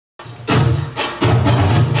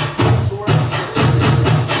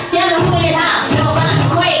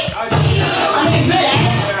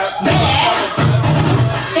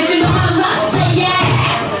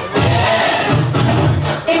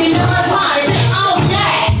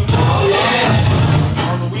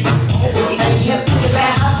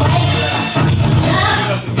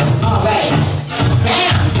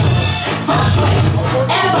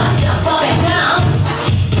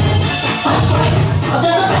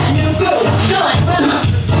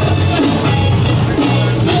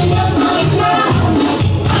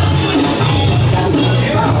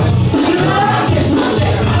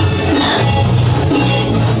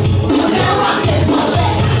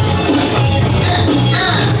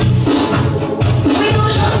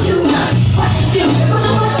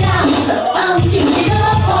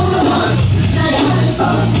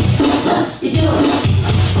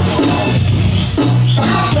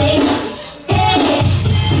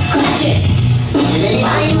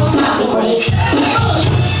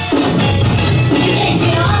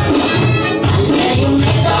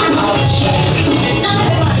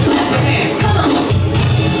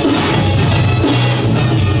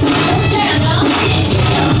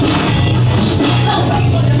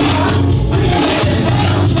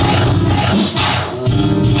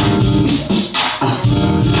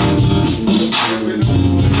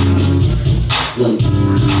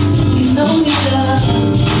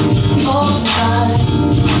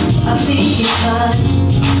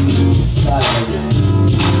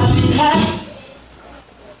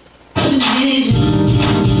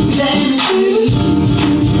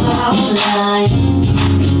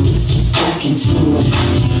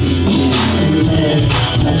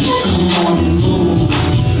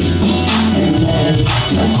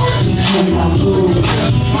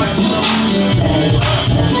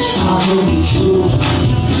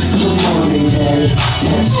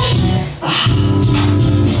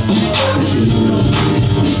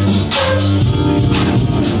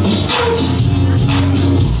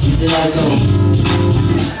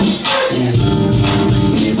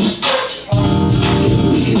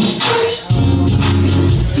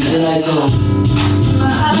lights on. My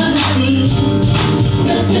eyes see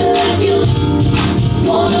nothing like you.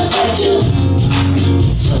 Wanna touch you,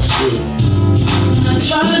 So sweet. not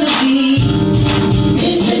trying to be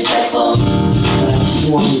disrespectful, But I just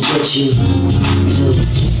want to get you to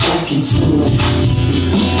back into it.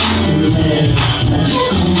 And let it touch.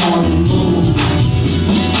 Come on and move.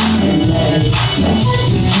 And let it touch.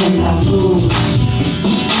 You cannot lose.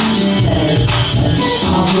 Just let it touch.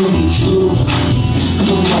 I will be true.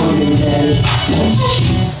 Come on and let it touch.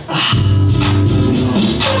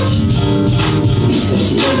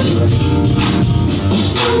 Sexy lady, right?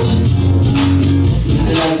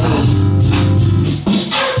 The lights on.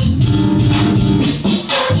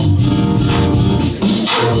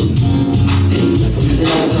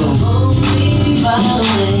 hold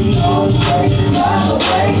me by the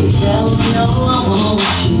way. Tell me no, I want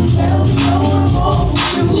you.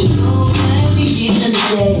 But you know at the end of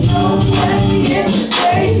the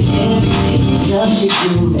day, everything is up to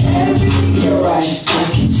you. You're right,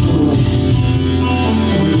 back into it.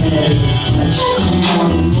 And let it touch. Come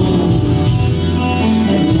on and move.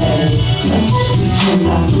 And let it touch. You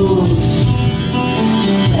cannot lose.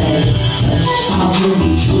 Just let it touch. I will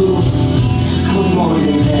be true. Come on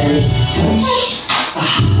and let it touch.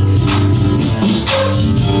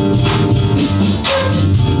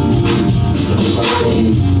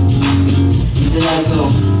 The lights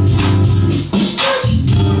on.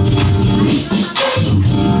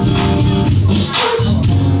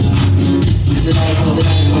 The lights on.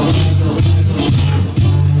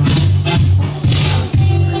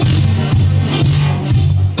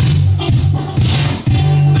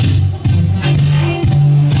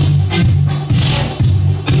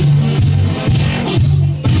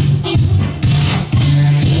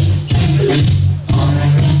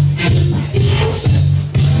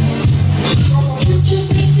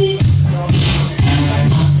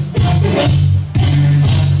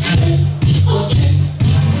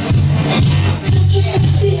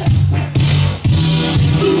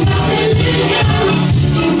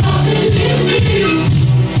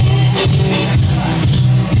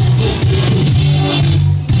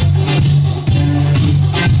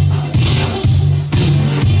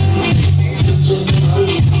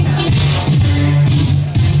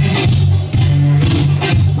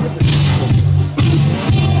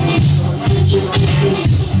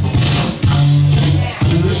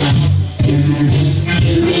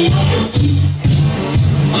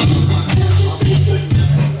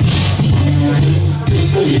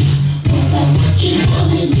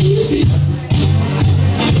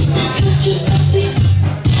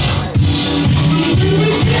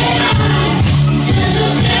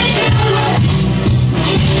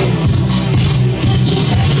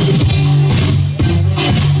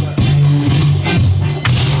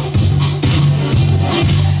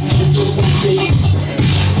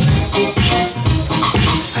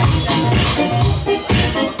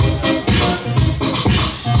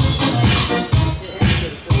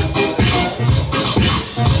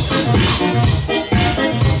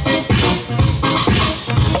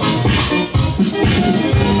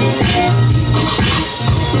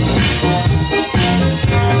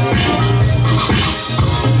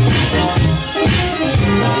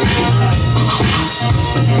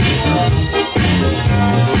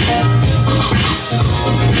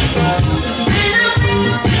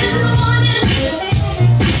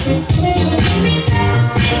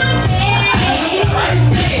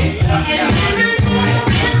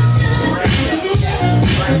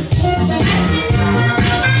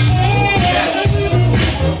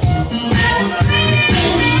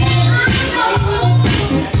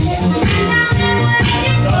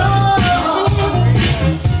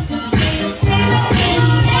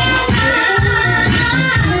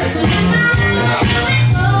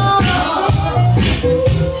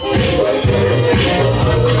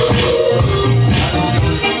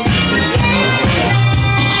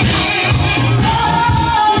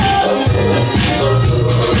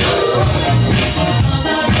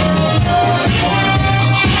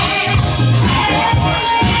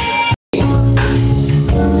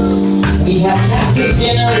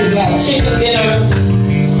 chicken dinner,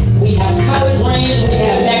 we have collard greens, we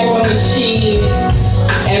have macaroni and cheese,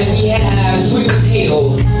 and we have sweet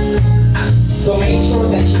potatoes. So make sure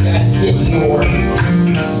that you guys get your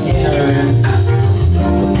dinner.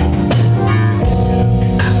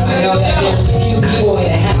 I know that there's a few people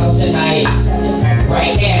in the house tonight,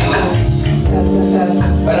 right now,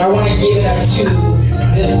 but I want to give it up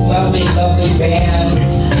to this lovely, lovely band.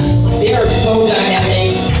 They are so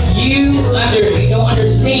dynamic. You don't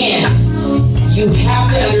understand. You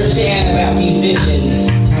have to understand about musicians,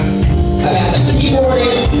 about the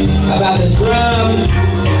keyboardist, about the drums,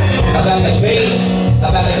 about the bass,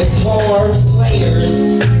 about the guitar players.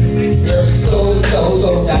 They're so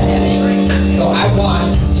dynamic. So I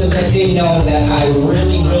want to let them know that I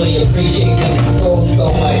really appreciate them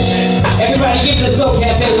so much. Everybody give the Soul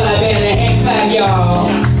Cafe Live Band a hand clap, y'all.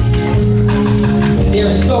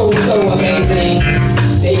 They're so amazing.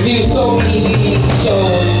 They do so many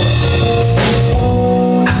shows.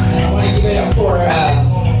 And I want to give it up for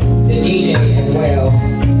the DJ as well.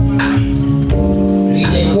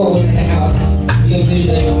 DJ Cole is in the house. Good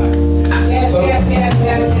music. Yes,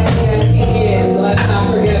 he is. Let's not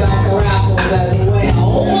forget about the raffles as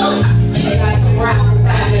well. They got some raffles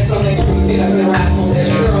happening, so make sure you pick up your raffles. There's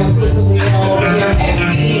your girl exclusively over here.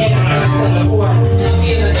 XD and 774. I'm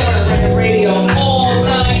in the Turner Radio all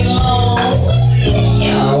night long.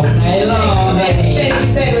 All night long, baby. Thank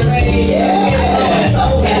you, Taylor, baby. Yes. So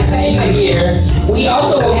Happy New Year. We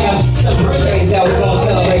also have some birthdays that we're going to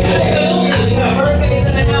celebrate today. Absolutely. We got birthdays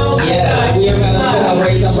in the house. Yes, we are going to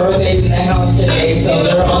celebrate some birthdays in the house today, so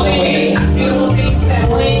they're on the way. Beautiful things at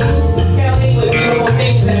Wayne. Kelly with beautiful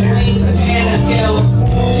things at Wayne. Put your hand up, Kels.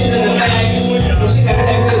 She's in the back. So she got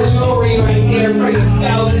that good jewelry right there for your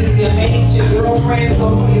spouses, your mates, your girlfriends, or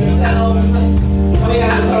for yourselves. We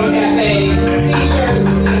got the Soul Cafe t-shirts.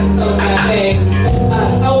 We got the Soul Cafe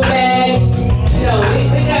tote bags. You know, we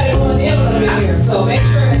got it on in here. So make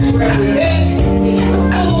sure that you represent. Get you some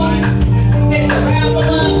food. Hit the raffle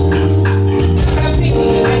up. Come see me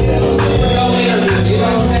tonight. That was super dope interview. You know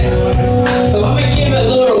what I'm saying? So I'm going to give a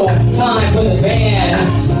little time for the band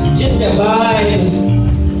just to vibe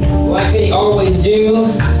like they always do.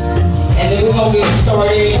 And then we're going to get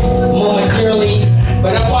started momentarily.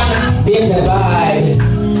 But I want them to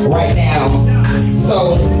vibe right now.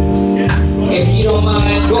 So if you don't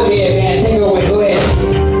mind, go ahead, man. Take it away. Go ahead.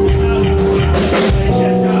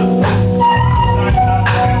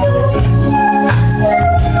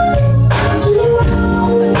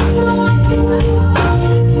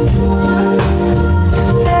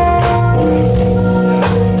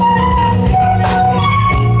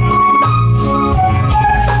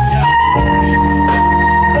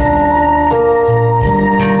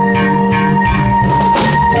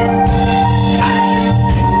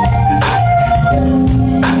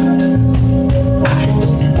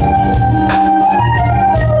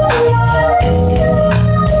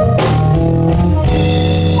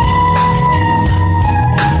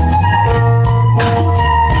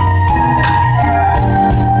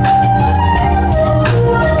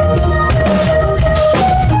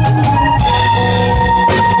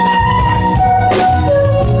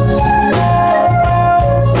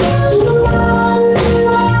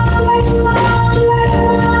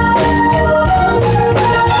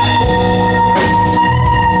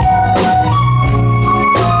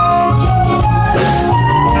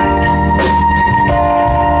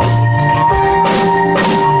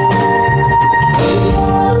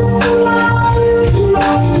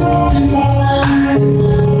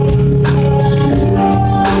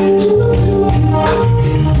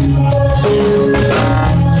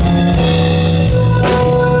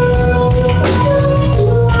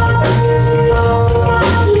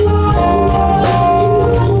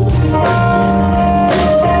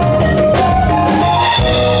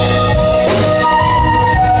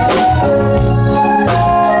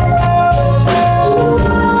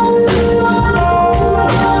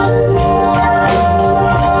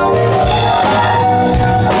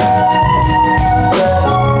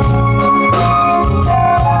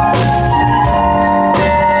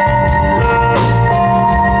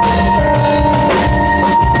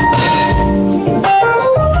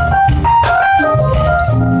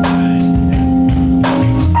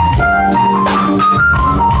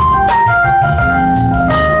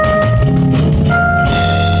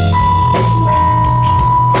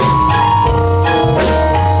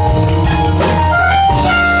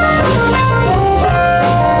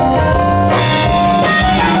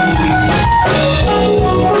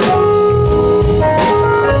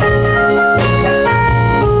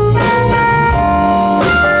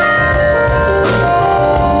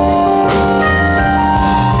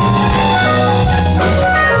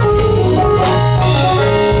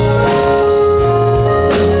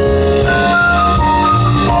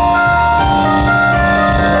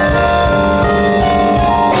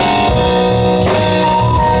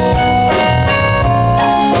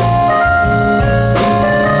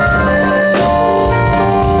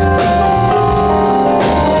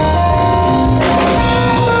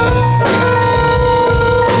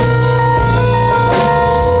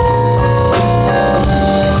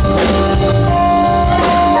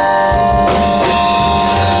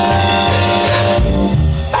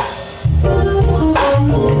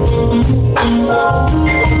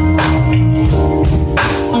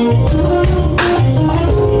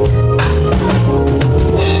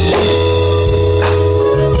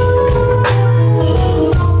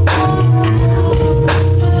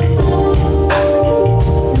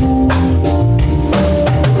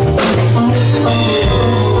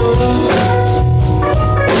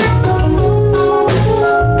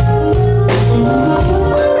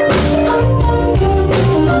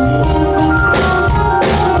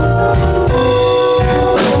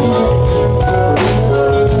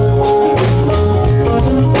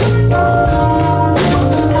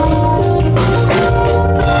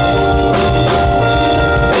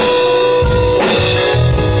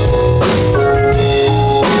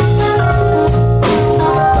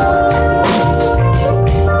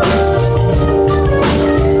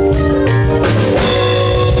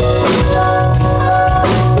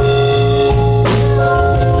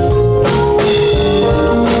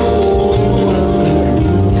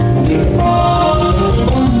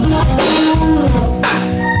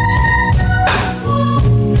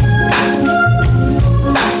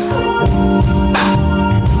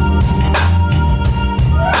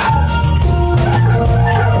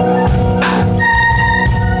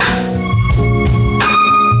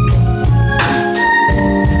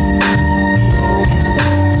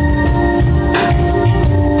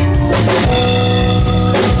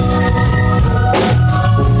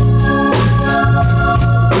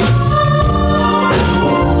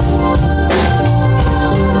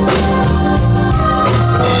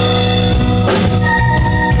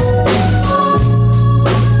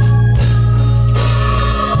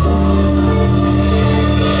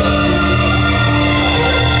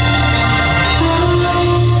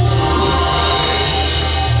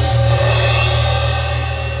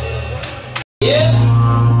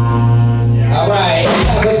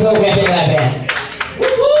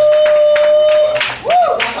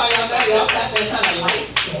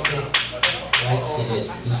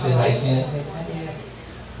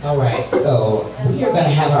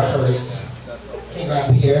 singer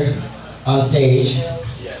up here on stage.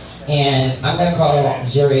 And I'm gonna call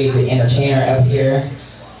Jerry the entertainer up here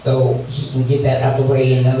so he can get that out the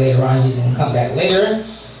way, and then later on he can come back later.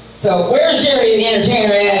 So where's Jerry the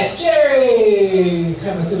entertainer at? Jerry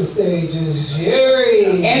coming to the stage is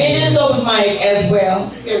Jerry. And it is open mic as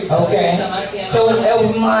well. Okay. So it's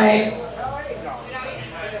open mic.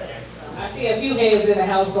 I see a few heads in the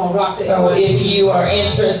house gonna rock it. So if you are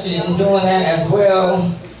interested in doing that as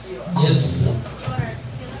well, just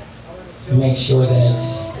make sure that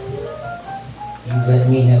you let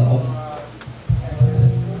me know.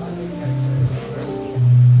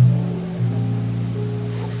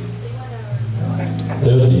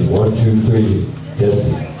 Testing, 1, 2, 3,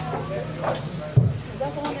 testing.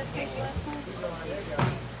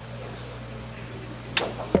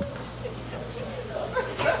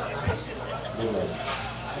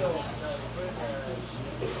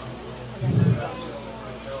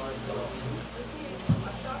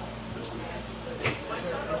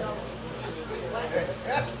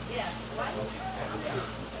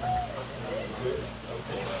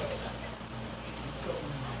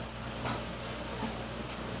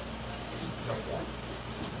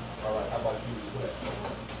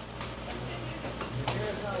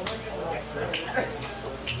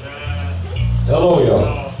 Hello,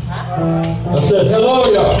 y'all. I said, hello,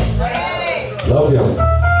 y'all. Love y'all.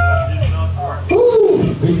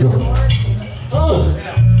 Woo, good girl.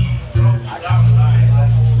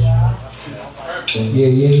 Yeah,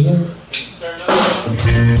 yeah, yeah.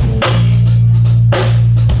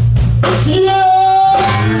 Yeah!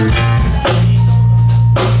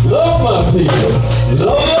 Love my people.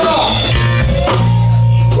 Love it all.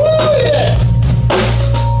 Woo, yeah!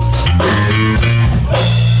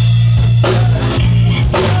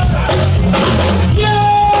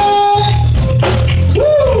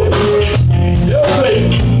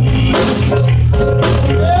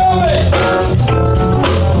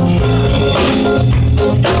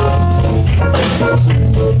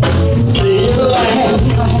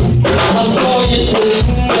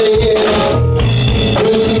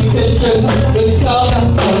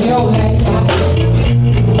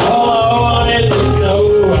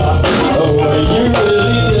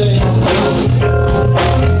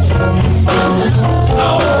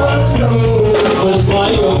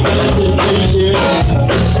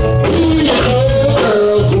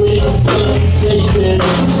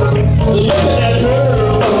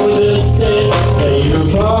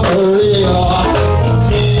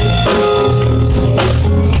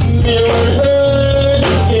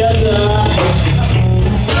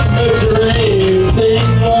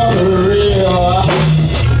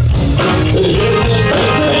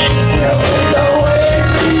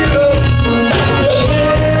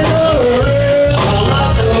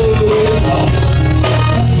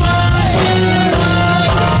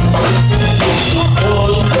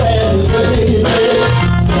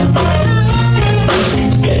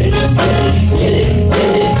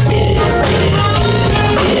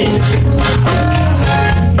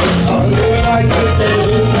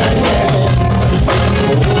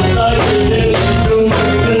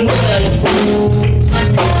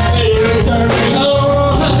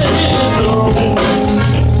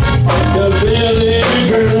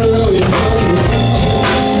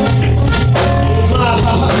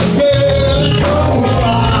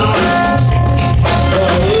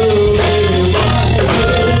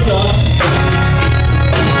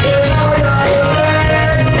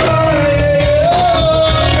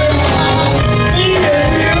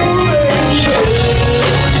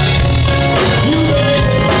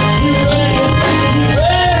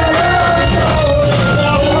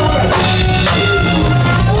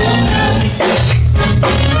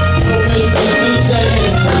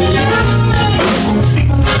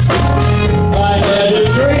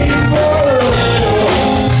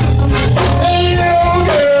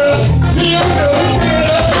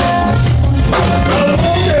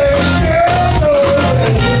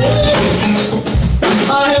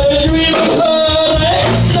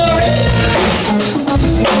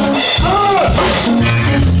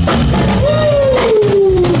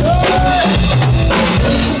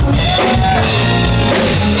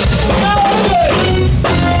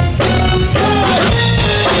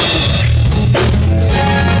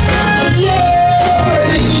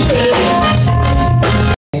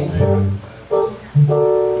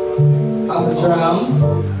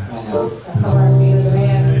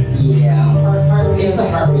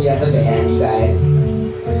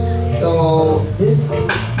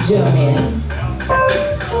 gentleman.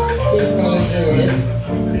 His name is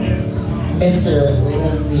Mr.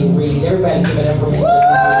 Lindsey Reed. Everybody give it up for Mr.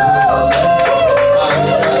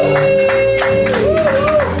 Lindsey Reed.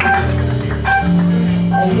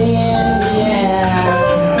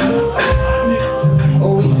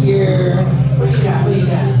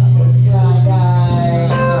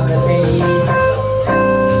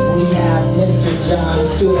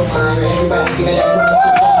 You got that from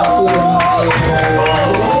Mr. John Stewart.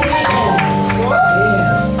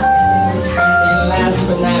 And last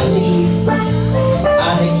but not least,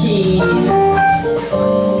 on the keys,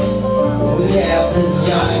 we have this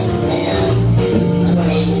young man. He's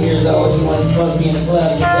 20 years old. He was supposed to be in the club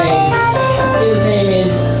today. His name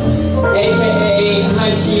is AKA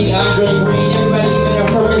Hunchy Andre Green. Everybody give it up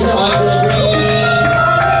for Mr. Andre Green.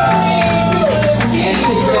 And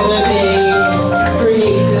together they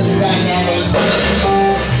create this dynamic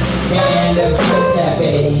band of Soul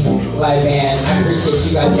Cafe live band. I appreciate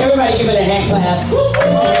you guys. Everybody give it a hand clap.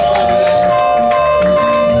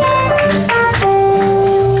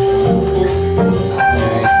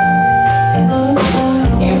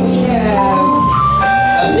 And we have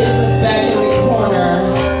a business back in the corner.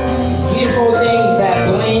 Beautiful things that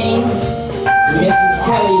bling. Mrs.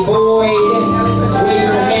 Kelly Boyd, wave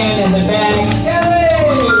your hand in the back.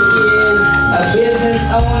 She is a business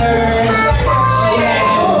owner. She has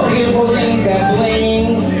beautiful things that bling.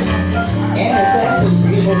 And it's actually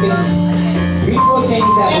beautiful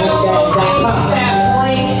things that bling.com.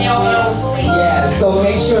 Yeah, so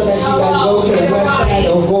make sure that you guys go to the website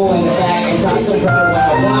or go in the back and talk to her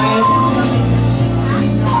one-on-one.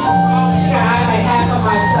 I have some of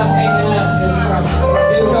my stuff hanging up this from.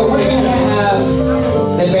 So we're gonna have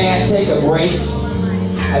the band take a break. I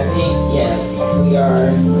think, yes, we are.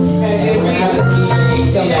 And we're gonna have the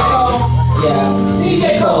DJ come back. Yeah. DJ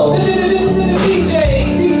Cole. DJ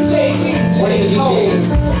What is the Cole. DJ?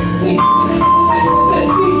 DJ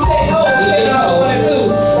Cole. DJ Cole.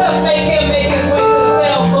 Let's make him make his way to the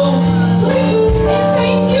cell phone.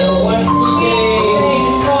 Thank you. Once DJ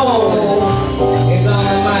Cole. is on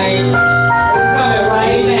the mic. Coming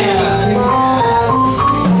right now.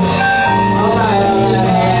 All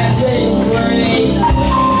right, take a break.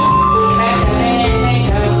 Make a man, make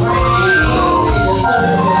a break.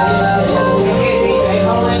 DJ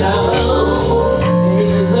Cole. They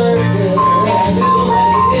deserve it. Let him do what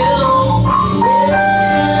he do.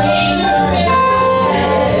 He deserves it.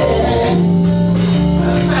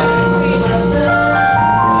 I'm trying to see myself.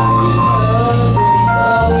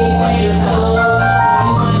 DJ Cole.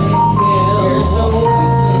 You're so I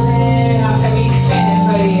can be spinning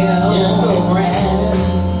for you. You're so grand.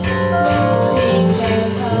 DJ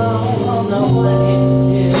Cole, know what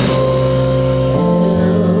it do.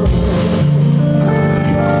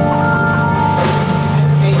 I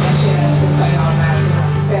just made that shit up. It's like all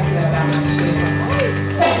my sensitive about my shit.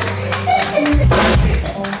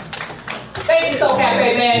 Thank you, Soul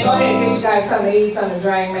Cafe, man. Go ahead and get you guys something to eat, something to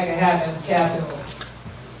drink, make it happen, captains.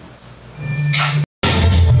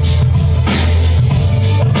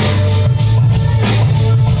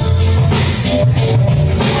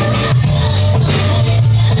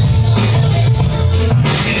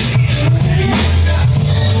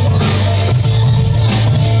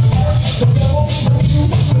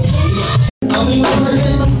 How many more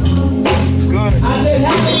percent? Good. I said,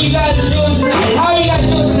 how many of you guys are doing tonight? How are you guys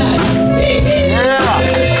doing tonight? Yeah.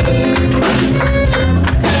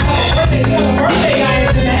 Birthday guy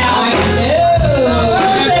is in the house.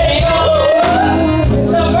 Birthday, yo.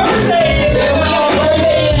 It's a birthday in the Yeah, we got a house.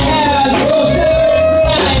 birthday in the house. We're gonna celebrate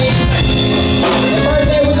tonight. The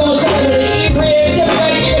birthday we're gonna celebrate E-Rich.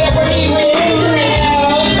 Everybody give it up for E-Rich in the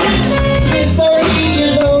house. He's 30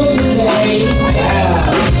 years old today.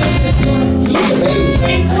 Wow. He's a baby.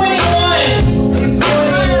 He's 21. He's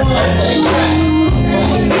 21. Birthday guy.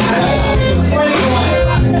 Right. 21.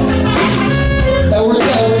 So we're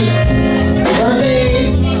celebrating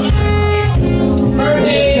birthdays.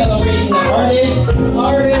 We're celebrating the artists.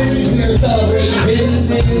 We are celebrating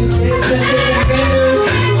businesses and vendors.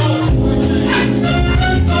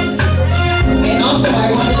 And also,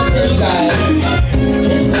 I wanted to tell you guys,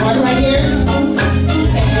 this card right here,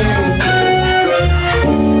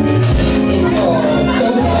 it's called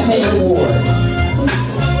Soul Cafe Awards.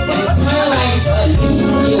 And it's kind of like a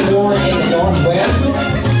BET award in the Northwest.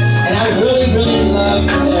 And I really, really love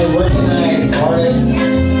to recognize artists. I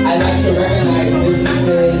like to recognize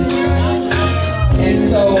businesses. And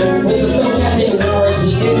so with the Soul Cafe Awards,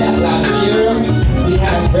 we did that last year. We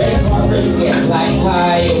had red carpet, we had black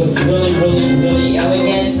tie. It was really, really, really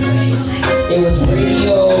elegant. It was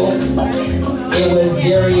radio. It was a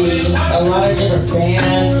lot of different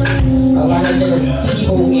bands, a lot of different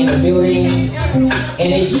people in the building.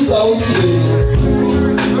 And if you go to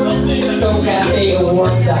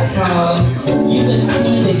SoulCafeAwards.com, you can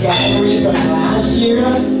see the gallery from last year.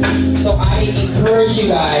 So I encourage you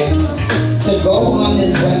guys to go on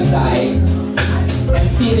this website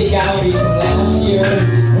and see the gallery from last year.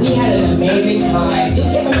 We had an amazing time. Did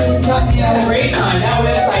you have a good time? We had a great time. That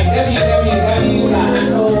website,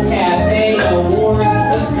 www.soulcafe.com.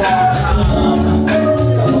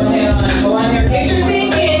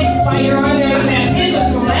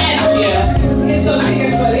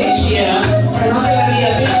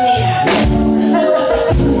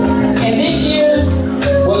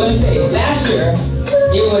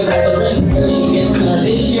 It was at the Rainier Event Center.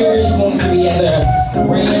 This year is going to be at the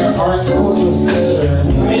Rainier Arts Cultural Center.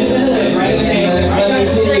 Right in the hood, right in there. Right down the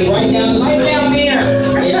street, right down the Right street. down there. It's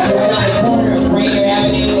right on the corner of Rainier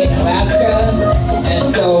Avenue in Alaska.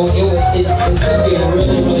 And so it's going to be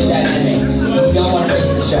really, really dynamic. You don't want to miss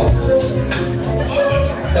the show.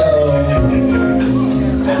 So,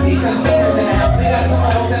 I see some singers in the house. We got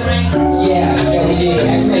someone open, right? yeah, we did.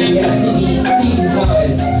 Actually, we have CT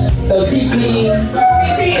Thomas. So CT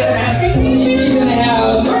CT is in the house. CT's in the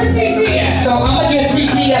house. Where's CT at? So I'm gonna get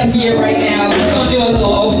CT up here right now. We're gonna do a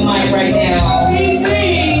little open mic right now. CT!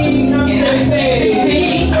 Come And to the there's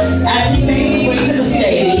stage. CT as he makes his way to the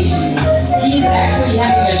stage. He's actually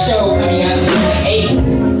having a show coming out July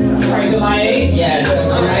 8th. Right, July 8th? Yeah, so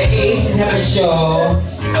July 8th he's having a show,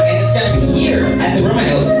 and it's gonna be here at the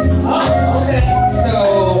Romanos. Oh, okay. So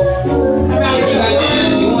How about if you guys are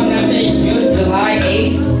doing nothing July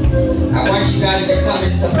 8th, I want you guys to come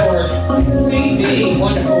and support CT?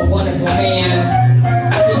 wonderful, wonderful man,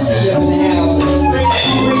 CT up in the house.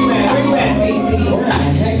 Bring back CT. Where the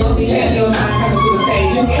heck is he Yeah, at? you'll time coming to the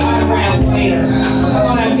stage. You'll get autographs later. Come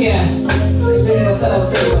on up here. Bring the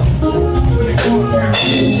little table.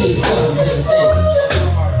 CT's coming to the stage.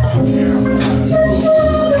 It's CT.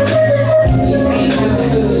 CT's coming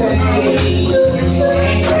to the stage. CT's coming to the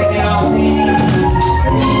stage.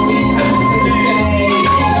 CT's coming to the stage.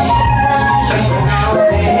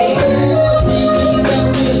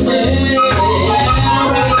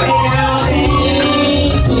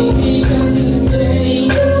 CT's coming to the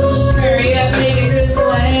stage. Hurry up, make it this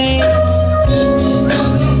way. CT's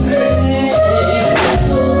coming to the stage.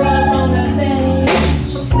 Up on the stage.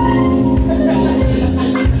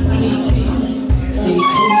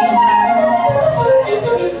 CT.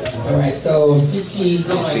 Alright, so CT's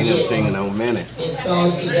gonna Seen him get singing in a minute. his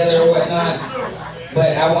songs together or whatnot.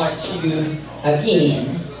 But I want you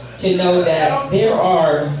again to know that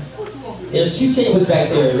there's two tables back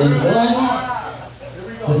there. There's one,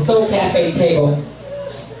 the Soul Cafe table,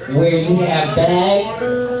 where you have bags,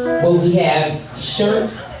 where we have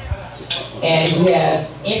shirts, and we have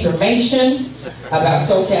information about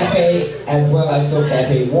Soul Cafe as well as Soul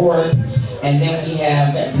Cafe Awards. And then we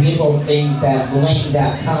have beautiful things that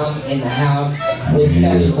bling.com in the house with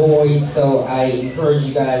Kelly Boyd. So I encourage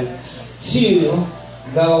you guys to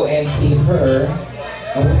go and see her.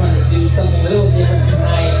 And we're going to do something a little different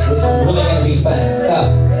tonight, which is really going to be fun.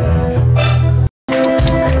 So.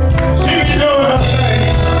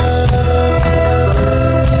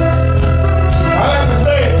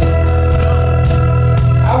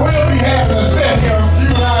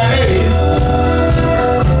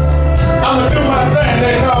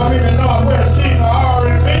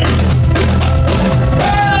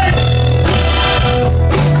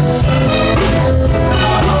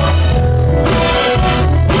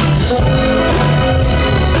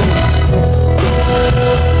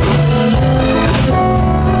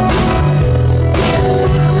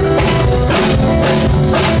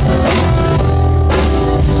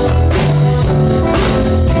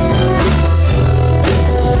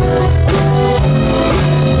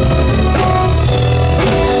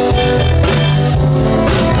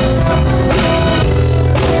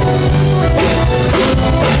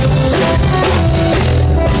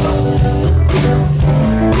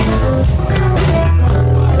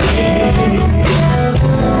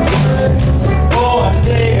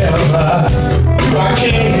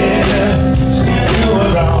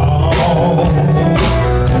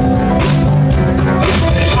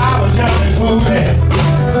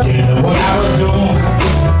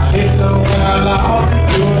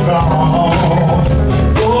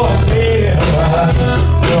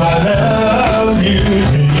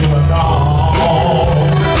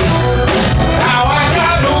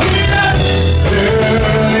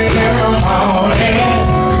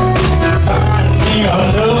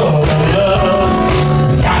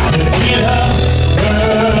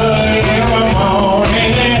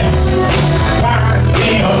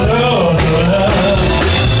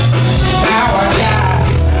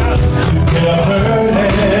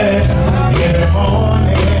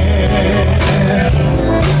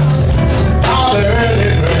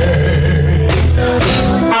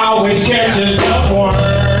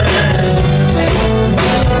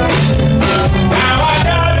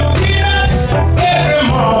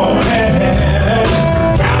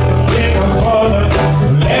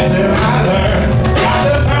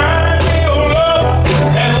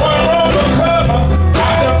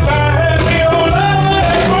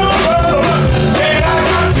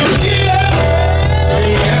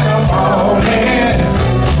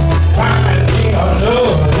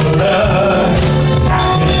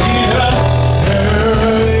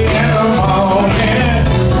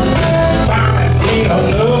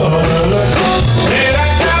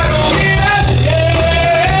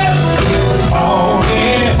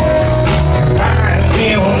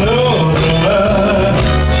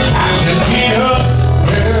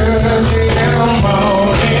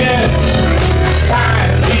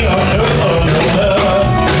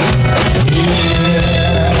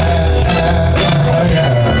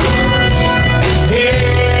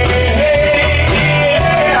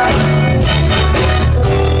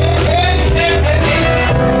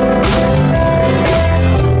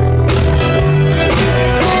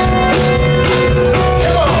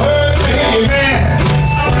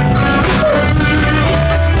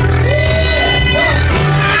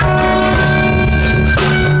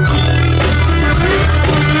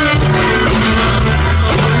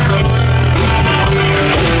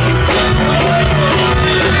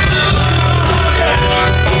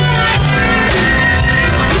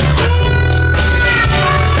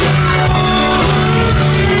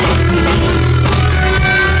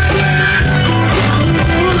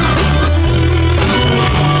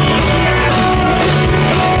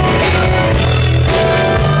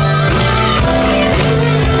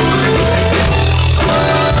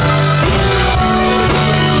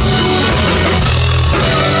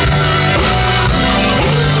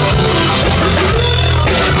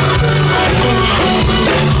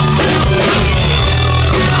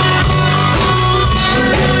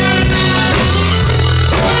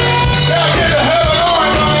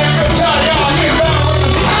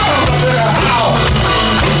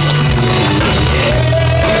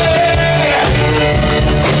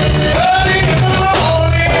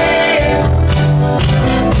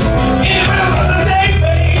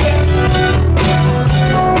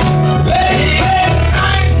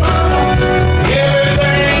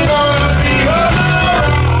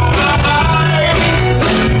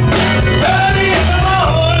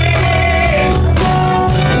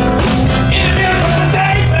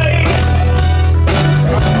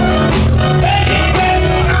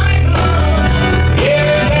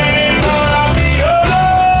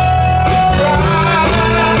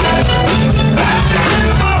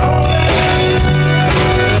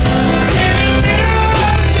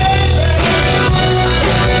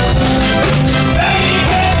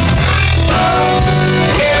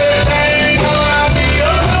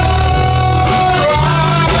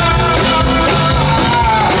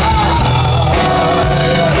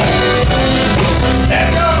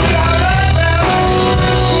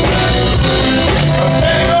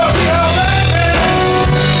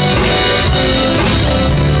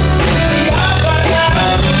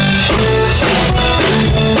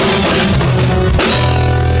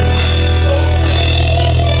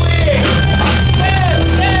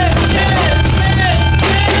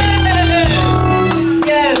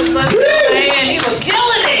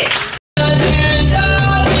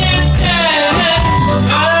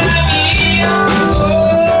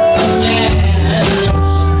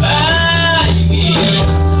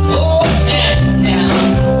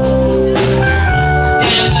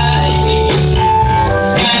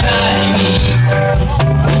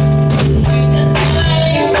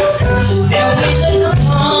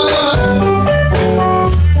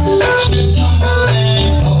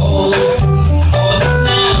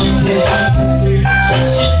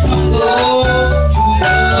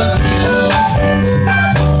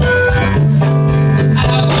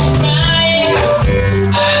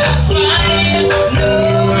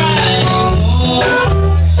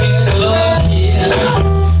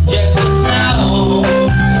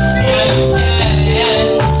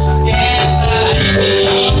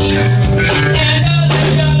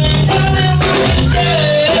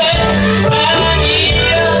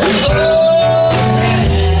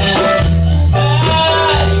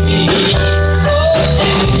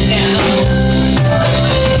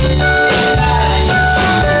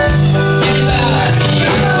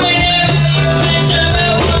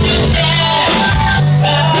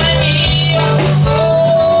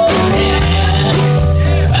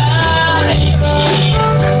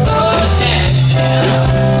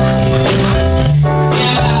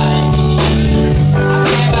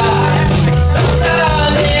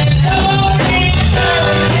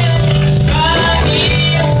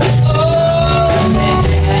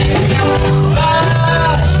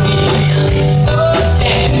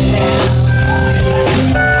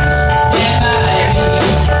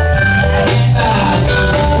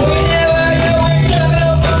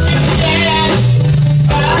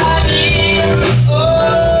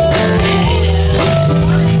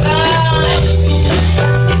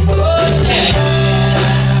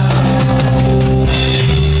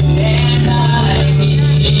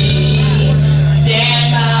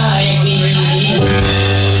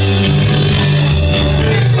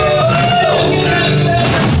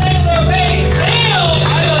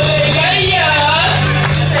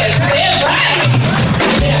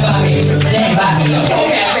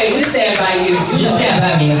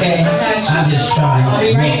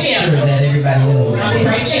 to make sure that everybody knows.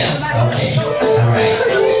 Right here. Okay, all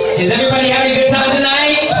right. Is everybody having a good time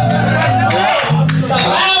tonight? The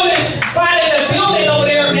loudest spot in the building over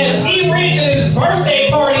there is E. Rich's birthday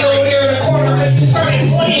party over there in the corner because he's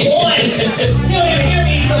turning 21. He don't even hear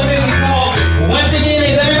me, so busy talking. Once again,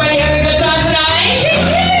 is everybody having a good time tonight?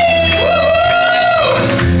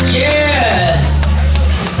 Yes.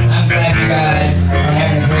 I'm glad you guys are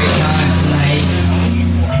having a great time tonight.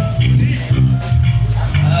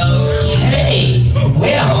 Okay.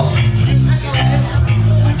 Well,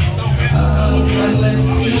 let's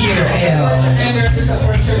see here, Elle.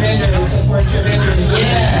 Support your vendors.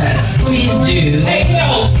 Yes, please do. Hey,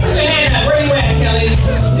 Kels, put your hand up. Where you at, Kelly?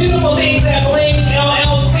 Beautiful things that bling,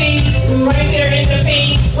 LLC, right there in the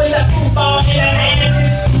pink with a poop ball in her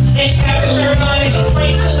hands. And she got the shirt on and she's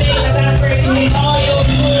great to me because that's where you get all your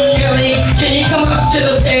food. Kelly, can you come up to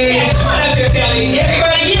the stage? Come on up here, Kelly.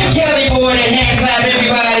 Everybody, give Kelly Boyd a hand clap,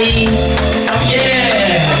 everybody.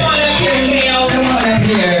 Yeah. Come on up here, Kels. Come on up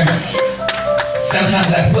here.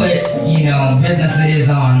 Sometimes I put, businesses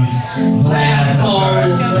on blast as far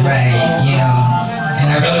as, right, and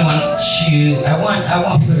I really want I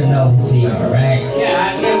want people to know who they are, right?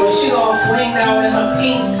 Yeah, well, she all blinged out in her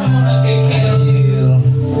pink. Come on up here, I Kels.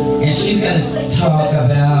 do. And she's gonna talk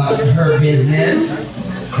about her business,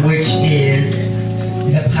 which is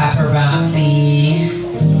the paparazzi.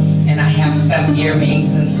 And I have some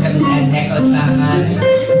earrings and some necklace on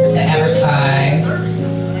to advertise.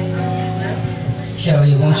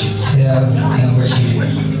 Kelly, won't you tell what you do?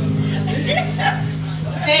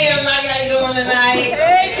 Hey, everybody, how you doing tonight?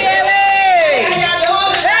 Hey, Kelly! How y'all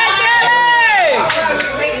doing tonight? Hey, Kelly! All right, we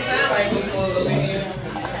can make it sound like we for a little bit.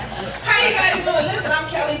 How you guys doing? Listen, I'm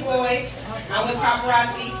Kelly Boyd. I'm with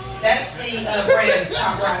Paparazzi. That's the brand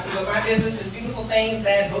Paparazzi. But my business is Beautiful Things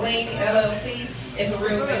That Bling LLC. It's a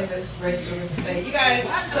real business registered with the state. You guys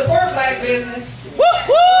support black business. Woo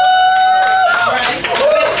woo! All right.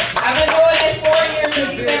 I've been doing this 4 years in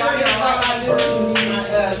December. This is all I do. This is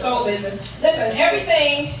my soul business. Listen,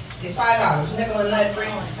 everything is $5. Nickel and nut free. I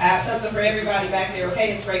have something for everybody back there.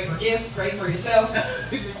 Okay, it's great for gifts, great for yourself.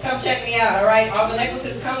 Come check me out. All right. All the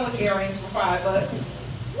necklaces come with earrings for $5.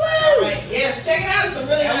 All right. Yes, check it out. It's some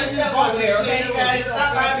really nice stuff over there. Okay, you guys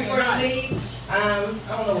stop by before you leave. I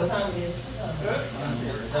don't know what time it is.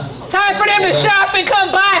 Time for them to shop and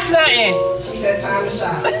come buy something. She said time to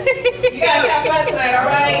shop. You guys have fun tonight, all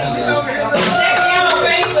right? Check me out on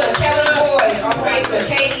Facebook, Kelly Boyd on Facebook,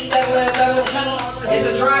 KELLE. It's a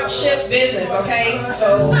drop ship business, okay?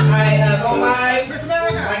 So I go live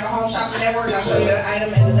like a home shopping network. I'll show you the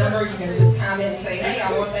item and the number. You can just comment and say, hey,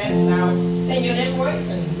 I want that, and I'll send you an invoice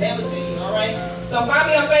and mail it to you, all right? So find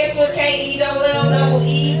me on Facebook, KELLEBOYD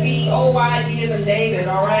as in David,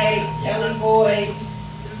 all right? Kelly Boyd.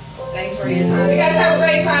 Thanks for your time. You guys have a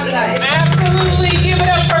great time tonight. Absolutely. Give it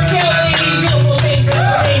up for Kelly. Beautiful things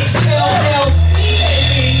that LLC,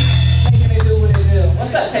 baby. Making it do what it do.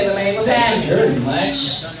 What's up, Taylor May? What's Thank you happening? very much,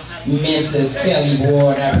 Mrs. Kelly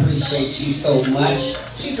Ward. I appreciate you so much.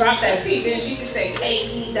 She dropped that T, didn't she? She said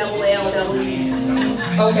KELLE.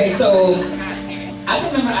 Okay, so I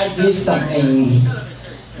remember I did something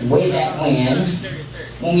way back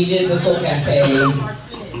when we did the Soul Cafe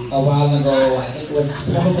a while ago. I think it was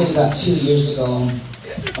probably about 2 years ago.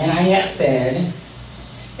 And I had said,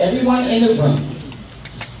 everyone in the room,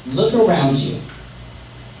 look around you.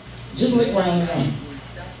 Just look around the room.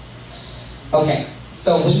 Okay,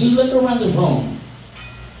 so when you look around the room,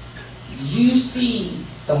 you see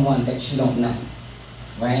someone that you don't know,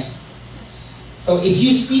 right? So if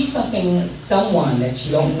you see someone that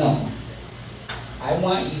you don't know, I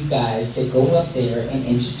want you guys to go up there and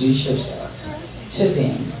introduce yourself to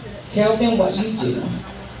them. Tell them what you do.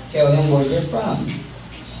 Tell them where you're from.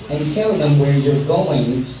 And tell them where you're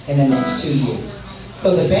going in the next 2 years.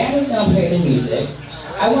 So the band is going to play the music.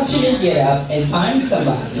 I want you to get up and find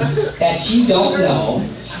somebody that you don't know,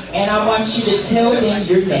 and I want you to tell them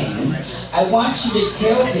your name. I want you to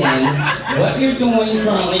tell them what you're doing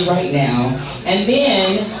currently right now, and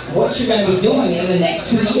then what you're going to be doing in the next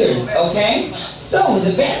 2 years, okay? So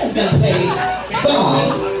the band is going to play a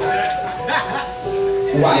song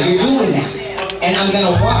while you're doing that. And I'm going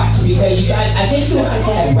to watch, because you guys, I think you guys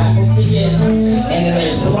have raffle tickets, and then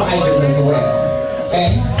there's prizes as well,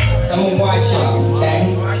 okay? So I'm going to watch y'all,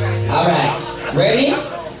 okay? All right, ready?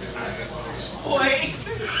 Okay,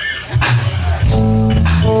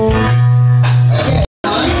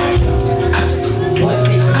 what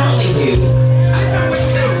they currently do,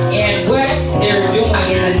 and what they're doing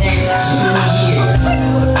in the next 2 years.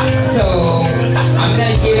 So I'm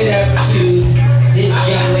going to give it up to this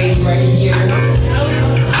young lady right here.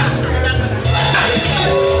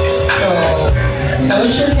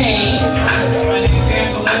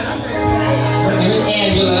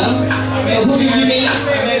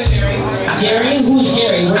 met Jerry. Jerry? Who's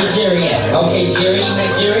Jerry? Where's Jerry at? Okay, Jerry, you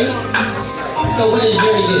met Jerry? So what does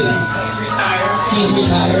Jerry do? He's retired. He's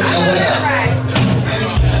retired, and what else?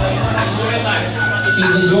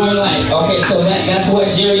 He's enjoying life. Okay, so that's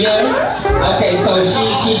what Jerry does? Okay, so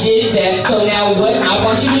she did that. So now what I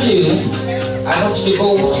want you to do, I want you to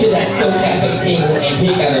go to that Soul Cafe table and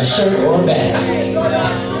pick out a shirt or a bag.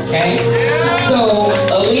 Okay? So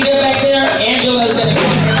Alita back there, Angela's gonna come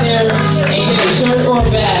right there and get a shirt or a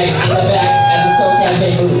bag in the back at the Soul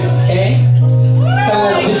Cafe booth. Okay? So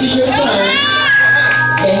this is your turn.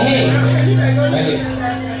 Okay, hey. Right here.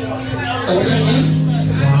 So what's your name?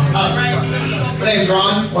 My name's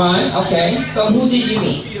Ron. Ron, okay. So who did you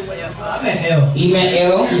meet? I met Elle. You met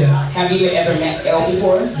Elle? Yeah. Have you ever met Elle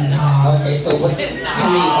before? No. Okay, so what, tell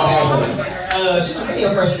me about her. She's a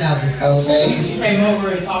video personality. Okay. She came over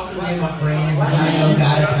and talked to me and my friends and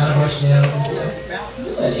got us out of our shell.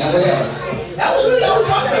 Good. And what else? That was really all we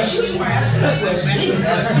talked about. She was more asking us questions. We didn't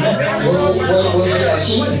ask her nothing. What was she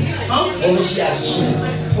asking you? Huh? What was she asking you?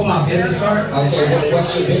 For my business card. Okay,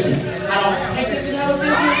 what's your business? I don't technically have a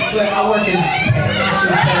business, but I work in tech. She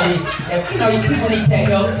was telling me that, people need tech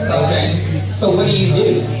help. So Okay. So what do you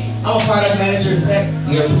do? I'm a product manager in tech.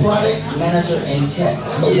 You're a product manager in tech.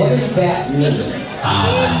 So Yeah. what does that mean?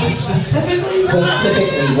 Specifically?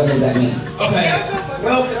 Specifically, what does that mean? Okay.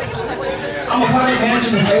 Well, I'm a product manager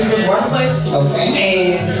for Facebook Marketplace.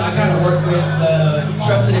 Okay. And so I kind of work with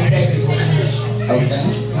Trusted Integrity Organization. Okay.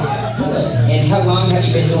 Good. And how long have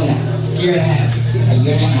you been doing that? Year and a half. A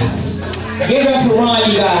year and a half. Give it up for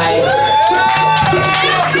Ron, you guys.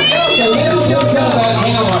 So this is what it's all about.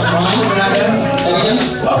 Hang on, Ron. We're not done? Again?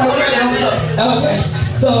 Okay, we're right now. What's up? Okay.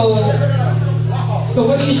 So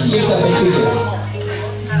what do you see yourself in 2 years?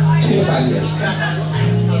 2 to 5 years.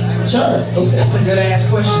 Sure. Okay. That's a good ass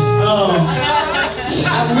question.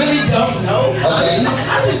 I really don't know. Okay.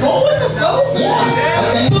 I'm just going with the flow. Yeah.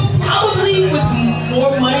 Okay. Probably with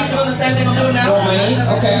more money doing the same thing I'm doing now. More money?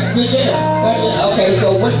 Okay. Good job. Okay,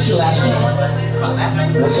 so what's your last name? My last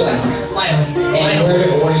name? What's your last name? Lionel. And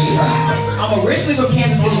where are you from? I'm originally from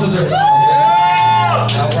Kansas City, Missouri.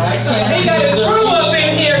 Alright. He got his crew up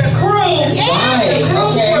in here. The crew. Right.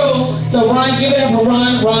 Okay. So Ron, give it up for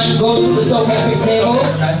Ron. Ron, go to the Soul Cafe table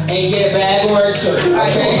and get a bag or a shirt.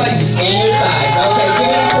 Okay? And your size. Okay, give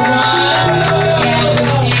it up for Ron. And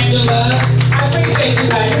Miss Angela. I appreciate you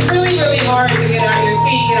guys. It's really, really hard to get out of your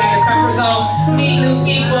seat, get out of your comfort zone, meet new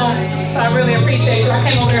people. So I really appreciate you. I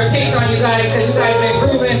came over here and picked on you guys because you guys been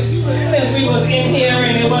grooving since we was in here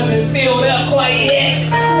and it wasn't filled up quite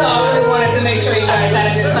yet. So I really wanted to make sure you guys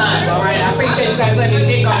had a good time. All right. I appreciate you guys letting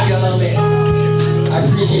me pick on you a little bit. I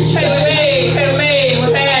appreciate you Taylor guys. May,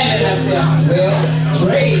 what's happening up there? Well,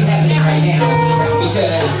 Dre is happening right now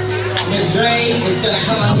because Miss Dre is gonna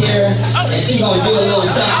come up here and she's gonna do a little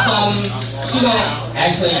something. She's gonna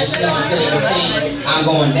say, I'm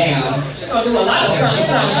going down. She's gonna do a lot of something. She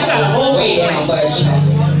got a whole Way down, but you know.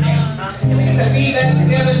 The feedback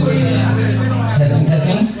together, please. Testing,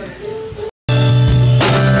 testing.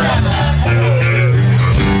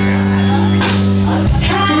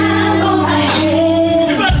 Time on my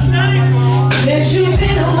head since you've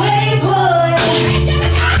been away, boy.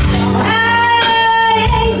 I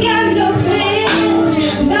ain't got no plans,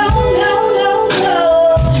 no, no, no, no.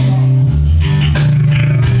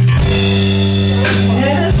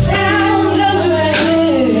 And the sound of the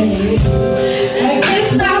rain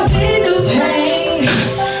against my window pane,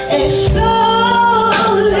 it's so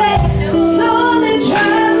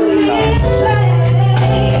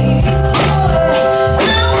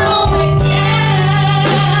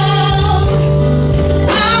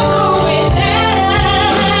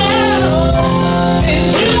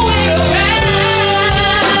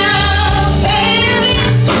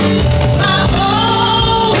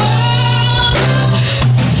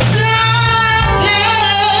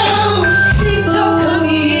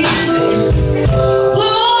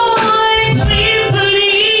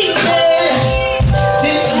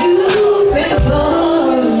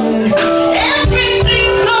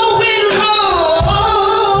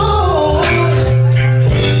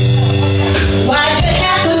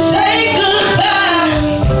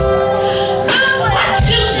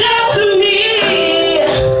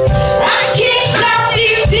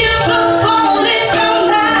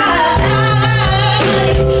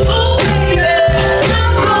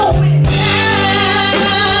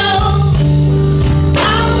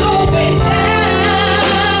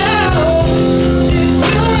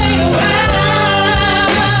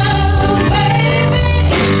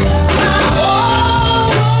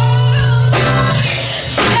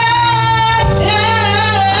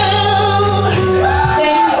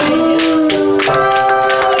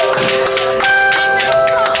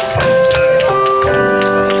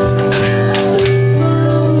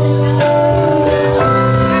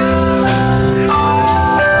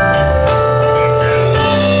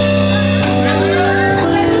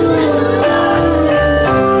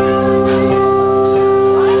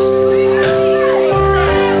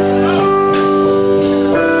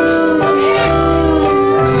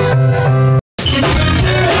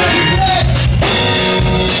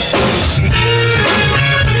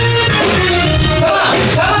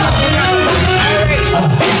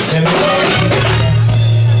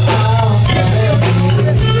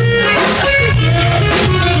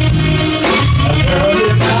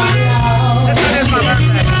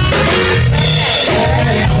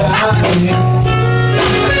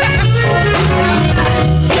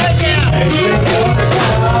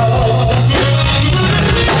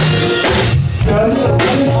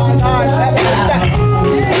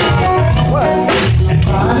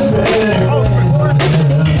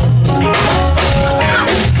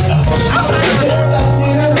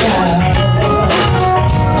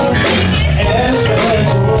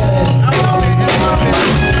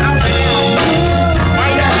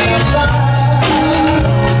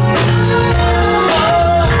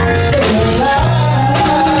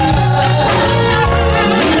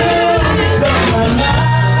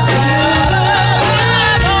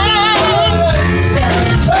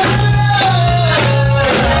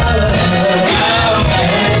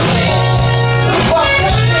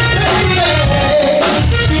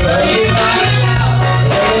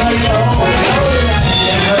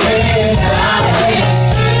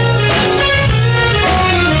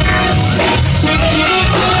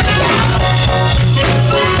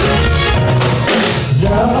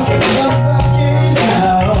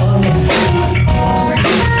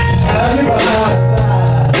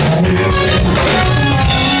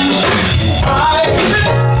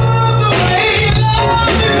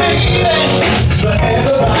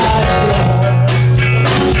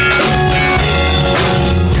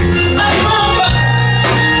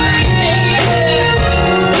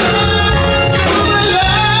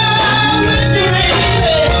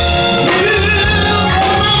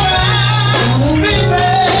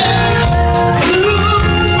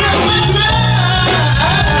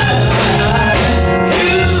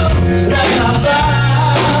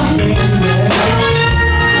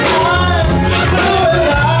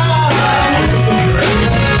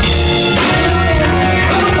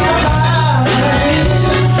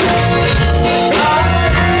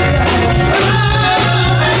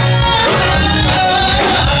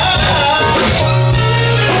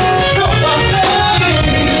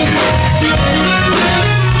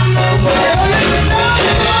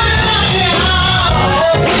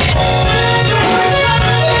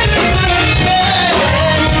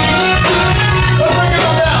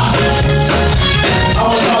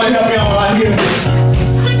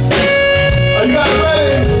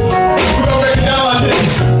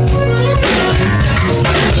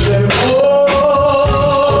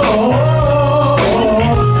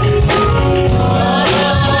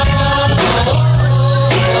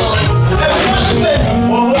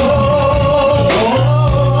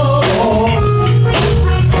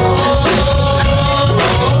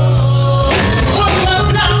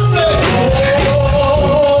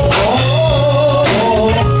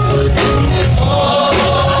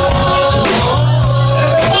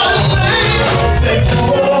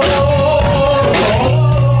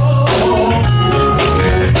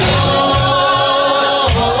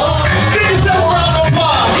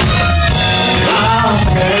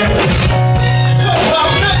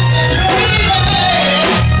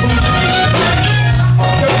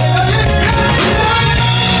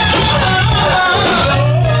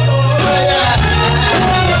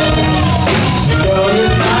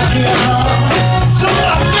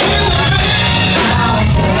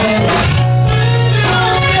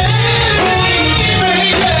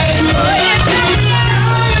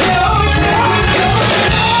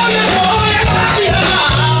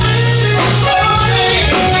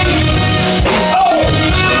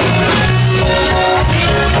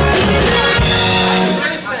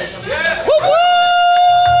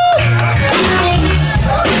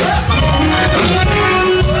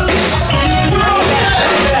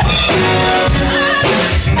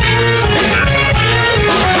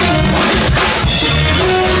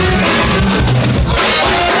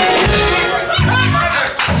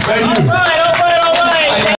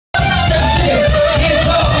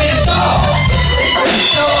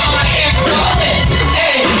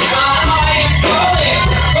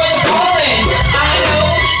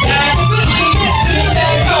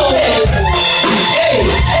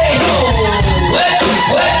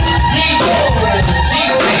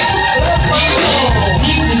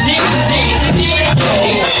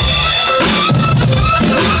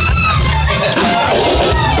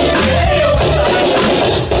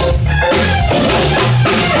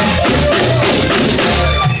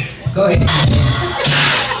it.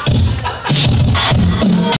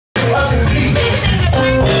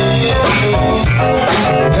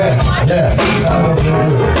 Yeah.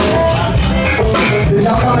 Did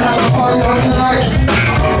y'all come to have a party on tonight?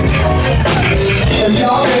 If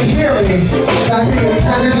y'all can hear me, can I hear your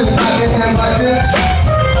hands in the clap your hands like this?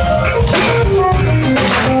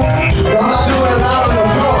 So I'm not doing it loud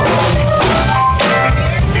enough.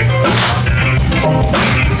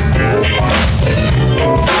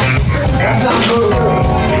 That sounds really good.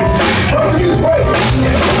 Break the music, break.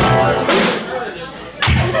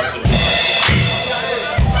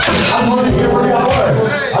 I want to hear where y'all were.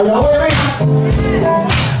 Are y'all with me?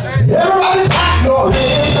 Everybody clap your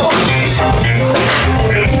hands.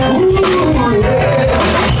 Ooh, yeah.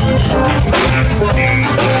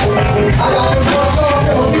 I got this one song,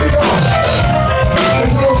 come on, keep it going.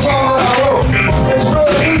 This little song that I wrote. It's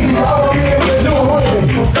real easy, I won't be able to do it with me.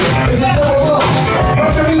 It's a simple song. But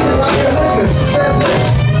the music right here, listen, says this.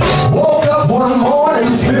 Woke up one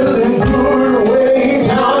morning feeling good, way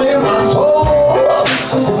down in my soul.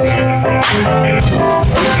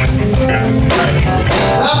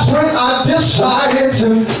 That's when I decided to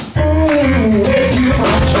make you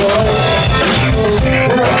my choice.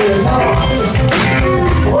 There it is, now.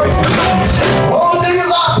 All these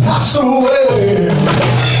I passed away.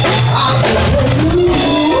 I can thank you.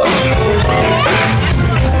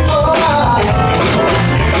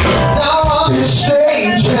 Now I'm his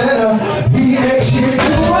stage and he makes it do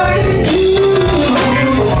what he do.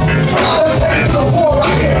 Now let's take it to the floor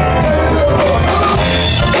right here. Take it to the floor. Come on.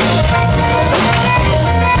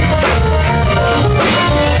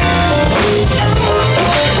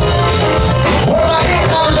 Where my hand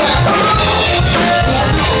covers at? Come on.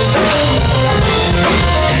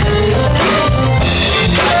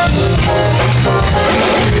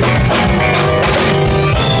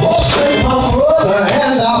 Oh, straight my brother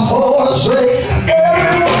and I fall straight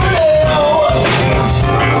everyone else.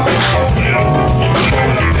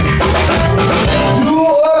 Do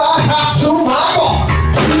what I have to my heart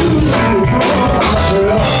to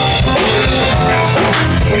myself.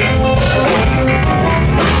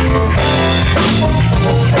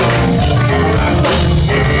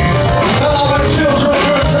 That always feels real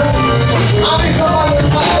good, sir. I need somebody to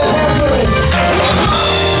clap their hands with me.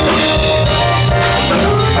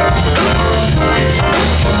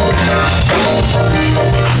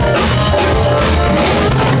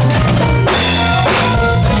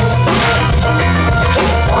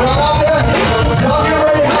 Are y'all out there? Y'all get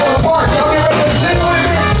ready to have a part. Y'all get ready to sing with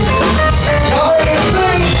me. Y'all ready to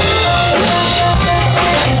sing?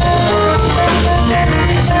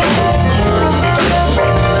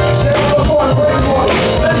 Stay on the floor, break the floor.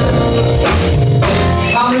 Listen.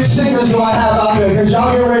 How many singers do I have out there? Because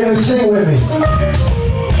y'all get ready to sing with me.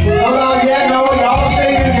 Come on, yeah, no, y'all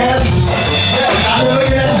singing, yes. Yes, I really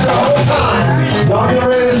get it the whole time. Y'all get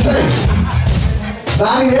ready to sing. Now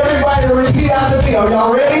I need everybody to repeat after me. Are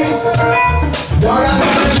y'all ready? Y'all got to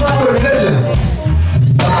do this right with me. Listen.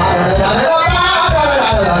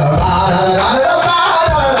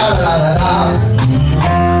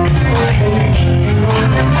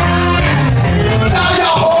 Now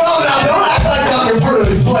y'all hold on now. Don't act like y'all can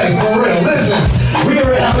really play. For real. Listen. We get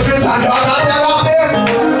ready to have a good time. Y'all got that out there?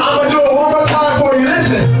 I'm going to do it one more time for you.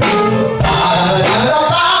 Listen.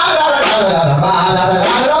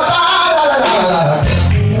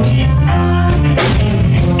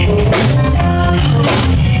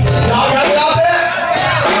 Y'all got it out there?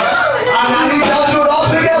 I need y'all to do it all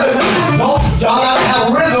together. Y'all got to have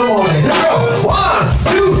rhythm on it. Here we go. 1,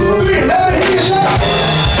 2, 3. Let me hear you shout.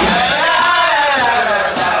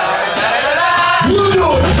 You do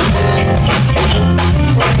it.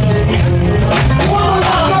 One more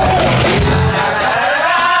time. Go ahead.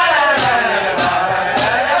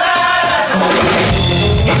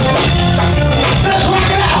 Let's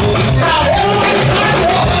rock it out. Now everybody clap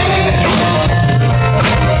your hands.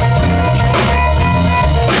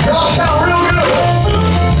 Y'all sound real good.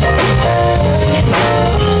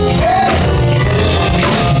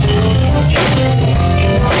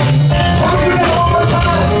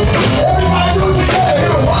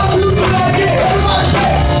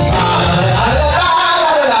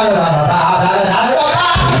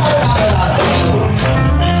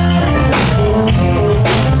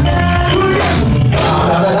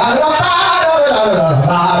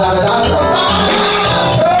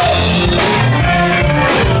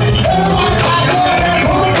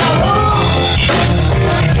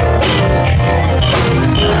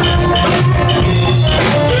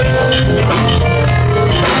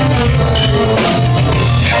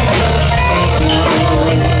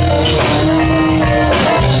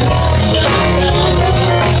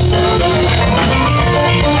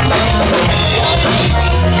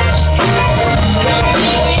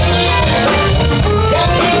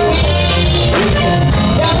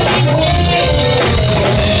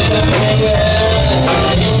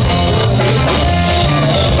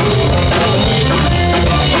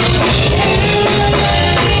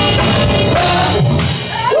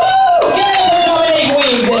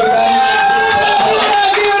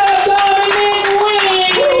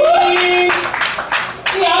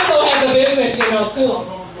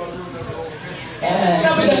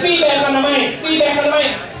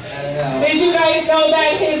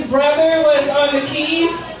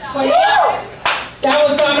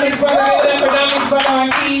 guitar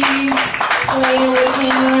keys, playing with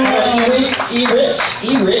him.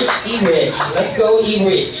 E-Rich. Let's go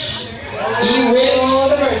E-Rich. E-Rich. Oh,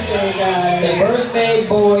 the birthday guy. The birthday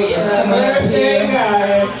boy is coming up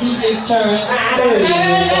here. He just turned 30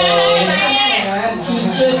 years old. He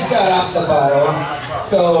just got off the bottle.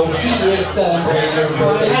 So he is celebrating his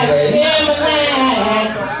birthday today.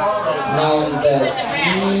 Known that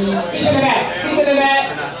He's in the back. He's in the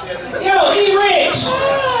back. Yo,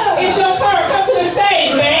 E-Rich. It's your turn. Come to the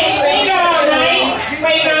stage, man. Thank God, right?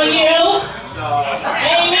 Waiting on you.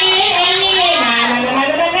 Amen.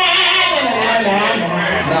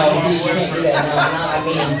 no, see, you can't do that. No, I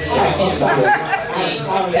mean, see, I can't do it. See,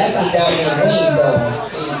 that's without me being though.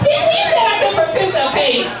 See, He said I could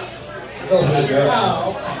participate. go ahead, girl.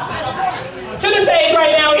 Oh, okay. To the stage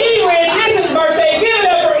right now, E-Rich. It's his birthday. Give it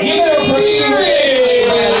up for Give it up for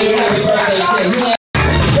E-Rich. Happy birthday to him.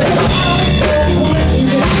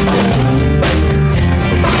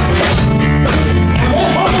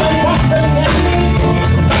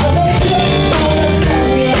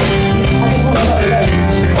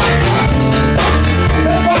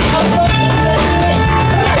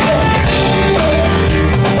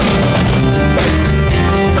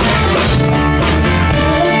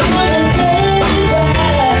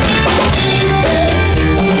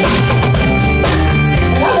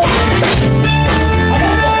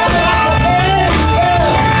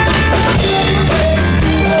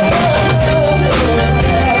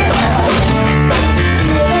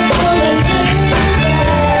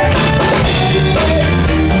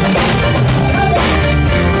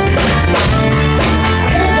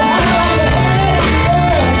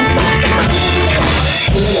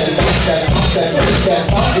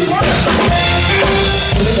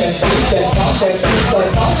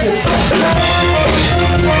 That